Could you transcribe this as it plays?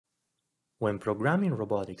When programming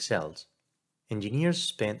robotic cells, engineers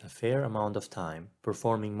spend a fair amount of time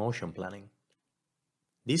performing motion planning.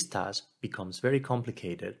 This task becomes very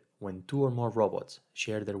complicated when two or more robots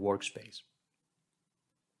share their workspace.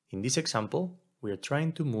 In this example, we are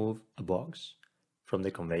trying to move a box from the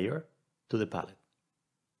conveyor to the pallet.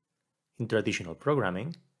 In traditional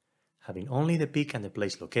programming, having only the pick and the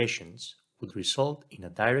place locations would result in a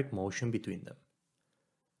direct motion between them,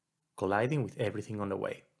 colliding with everything on the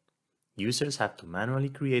way. Users have to manually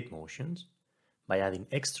create motions by adding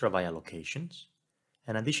extra via locations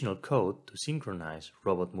and additional code to synchronize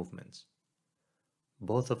robot movements.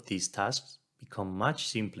 Both of these tasks become much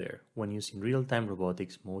simpler when using real-time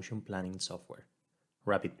robotics motion planning software,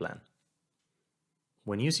 RapidPlan.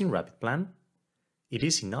 When using RapidPlan, it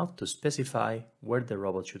is enough to specify where the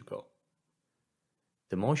robot should go.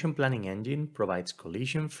 The motion planning engine provides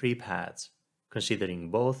collision-free paths,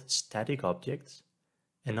 considering both static objects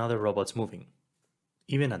and other robots moving,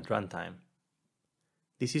 even at runtime.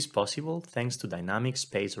 This is possible thanks to dynamic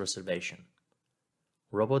space reservation.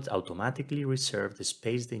 Robots automatically reserve the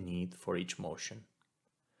space they need for each motion,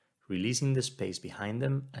 releasing the space behind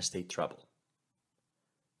them as they travel,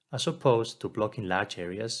 as opposed to blocking large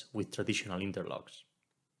areas with traditional interlocks.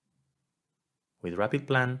 With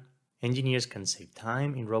RapidPlan, engineers can save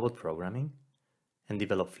time in robot programming and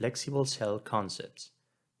develop flexible cell concepts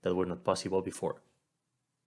that were not possible before.